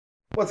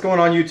What's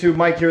going on YouTube?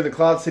 Mike here, the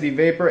Cloud City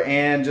Vapor,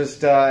 and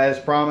just as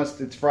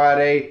promised, it's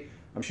Friday.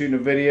 I'm shooting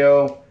a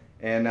video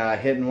and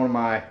hitting one of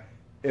my,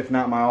 if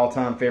not my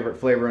all-time favorite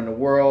flavor in the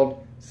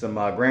world, some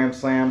Gram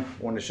Slam.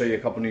 Wanted to show you a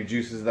couple new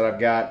juices that I've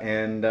got,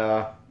 and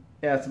yeah,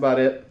 that's about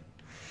it.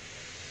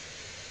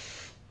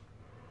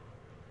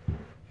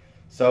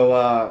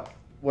 So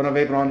what I'm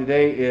vaping on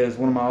today is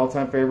one of my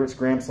all-time favorites,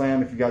 Gram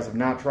Slam. If you guys have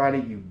not tried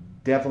it, you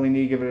definitely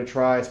need to give it a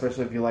try,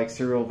 especially if you like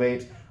cereal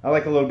vapes. I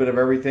like a little bit of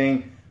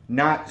everything.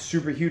 Not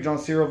super huge on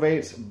cereal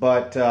vapes,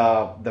 but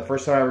the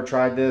first time I ever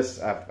tried this,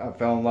 I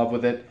fell in love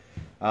with it.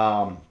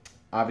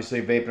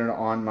 Obviously vaping it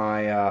on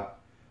my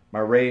my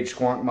Rage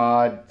Squonk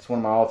mod. It's one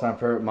of my all-time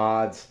favorite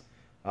mods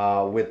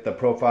with the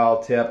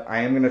profile tip. I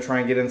am going to try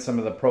and get in some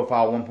of the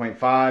profile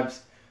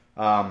 1.5s.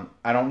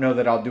 I don't know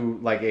that I'll do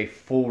like a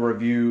full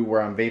review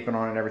where I'm vaping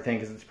on it and everything,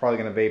 because it's probably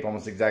going to vape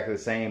almost exactly the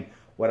same.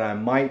 What I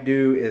might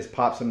do is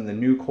pop some of the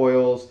new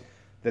coils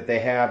that they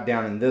have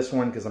down in this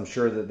one, because I'm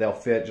sure that they'll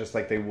fit just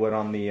like they would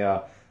on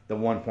the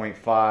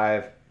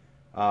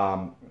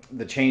 1.5.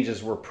 The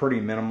changes were pretty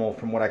minimal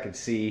from what I could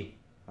see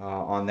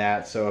on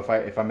that. So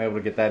if I'm able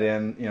to get that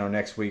in, you know,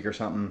 next week or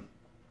something,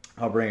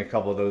 I'll bring a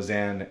couple of those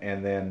in,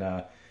 and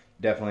then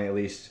definitely at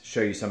least show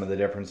you some of the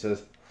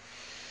differences.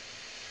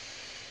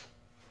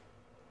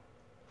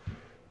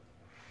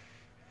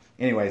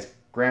 Anyways,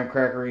 graham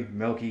crackery,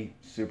 milky,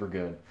 super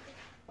good.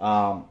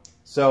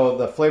 So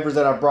the flavors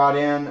that I've brought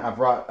in, I've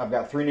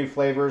got 3 new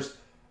flavors.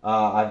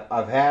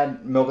 I've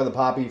had Milk of the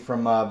Poppy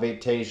from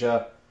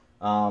Vapetasia,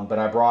 but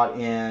I brought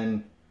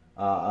in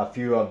a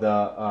few of the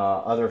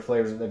other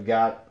flavors that they've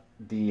got.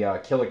 The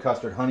Killer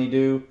Custard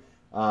Honeydew.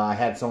 I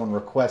had someone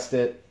request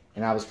it,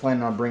 and I was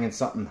planning on bringing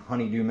something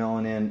honeydew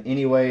melon in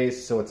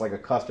anyways, so it's like a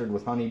custard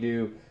with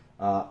honeydew,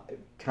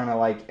 kind of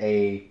like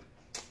a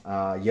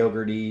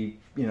yogurty,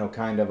 you know,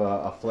 kind of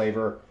a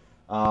flavor.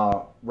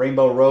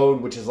 Rainbow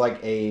Road, which is like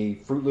a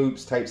Fruit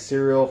Loops type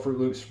cereal, Fruit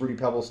Loops Fruity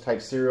Pebbles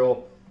type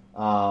cereal,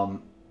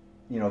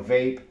 you know,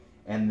 vape,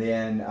 and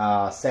then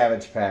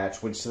Savage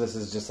Patch, which this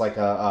is just like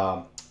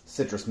a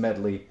citrus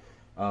medley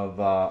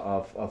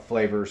of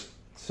flavors.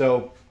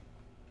 So,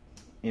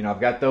 you know,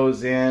 I've got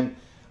those in.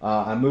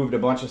 I moved a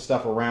bunch of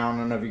stuff around. I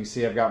don't know if you can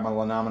see I've got my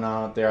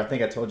Lenomenon up there. I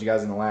think I told you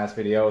guys in the last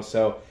video.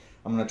 So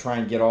I'm going to try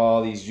and get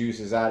all these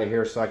juices out of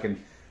here so I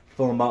can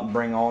fill them up and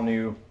bring all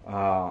new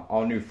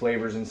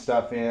flavors and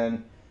stuff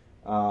in.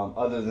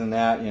 Other than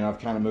that, you know, I've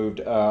kind of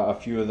moved a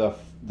few of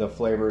the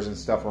flavors and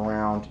stuff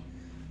around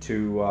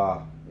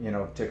to you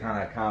know, to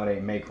kind of accommodate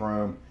and make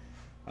room.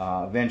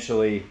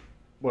 Eventually,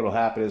 what'll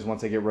happen is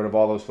once I get rid of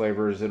all those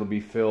flavors, it'll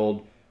be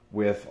filled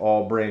with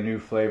all brand new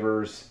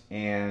flavors,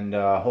 and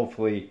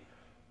hopefully,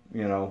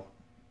 you know,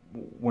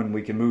 when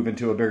we can move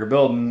into a bigger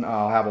building,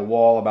 I'll have a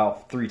wall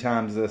about 3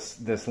 times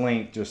this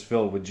length just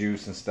filled with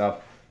juice and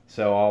stuff.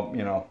 So I'll,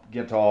 you know,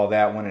 get to all of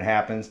that when it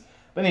happens.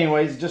 But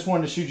anyways, just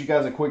wanted to shoot you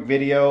guys a quick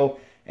video,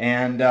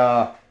 and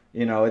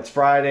you know, it's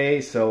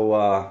Friday,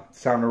 so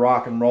it's time to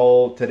rock and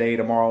roll today,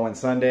 tomorrow, and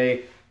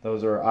Sunday.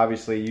 Those are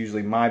obviously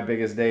usually my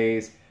biggest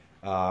days,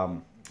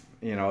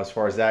 you know, as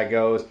far as that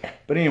goes.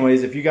 But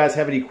anyways, if you guys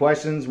have any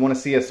questions, want to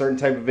see a certain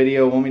type of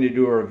video, want me to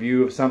do a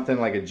review of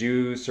something like a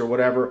juice or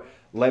whatever,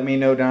 let me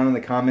know down in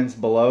the comments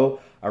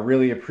below. I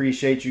really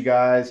appreciate you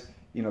guys,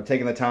 you know,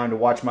 taking the time to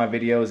watch my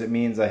videos. It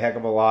means a heck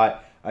of a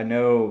lot. I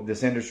know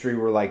this industry,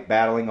 we're like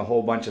battling a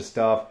whole bunch of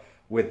stuff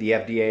with the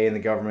FDA and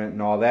the government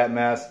and all that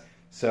mess.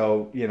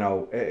 So, you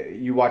know,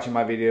 you watching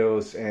my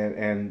videos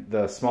and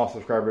the small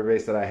subscriber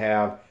base that I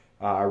have,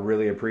 I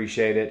really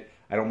appreciate it.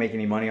 I don't make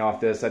any money off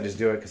this. I just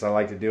do it because I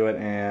like to do it,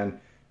 and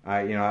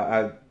you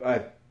know,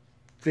 I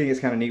think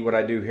it's kind of neat what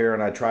I do here,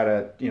 and I try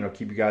to, you know,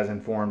 keep you guys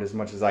informed as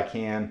much as I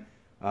can,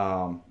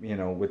 you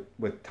know,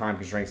 with time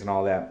constraints and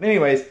all that.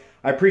 Anyways,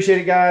 I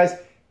appreciate it, guys.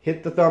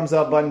 Hit the thumbs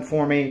up button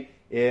for me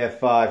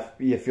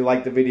if you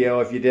liked the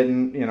video. If you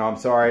didn't, you know, I'm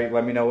sorry.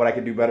 Let me know what I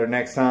can do better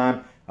next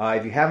time.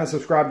 If you haven't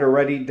subscribed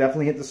already,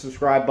 definitely hit the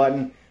subscribe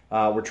button.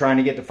 We're trying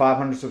to get to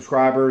 500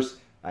 subscribers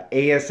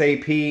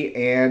ASAP,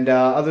 and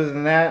other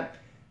than that,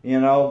 you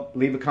know,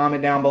 leave a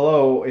comment down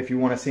below if you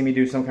want to see me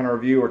do some kind of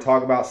review or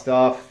talk about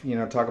stuff, you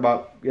know, talk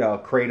about, you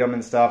know, Kratom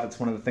and stuff.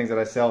 It's one of the things that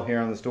I sell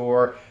here in the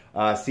store.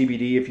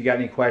 CBD, if you got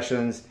any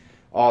questions,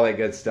 all that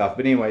good stuff.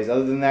 But anyways,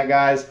 other than that,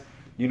 guys,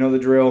 you know the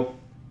drill.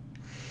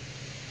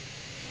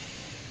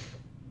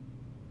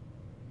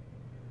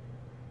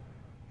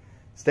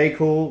 Stay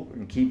cool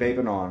and keep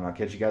vaping on. I'll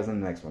catch you guys in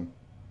the next one.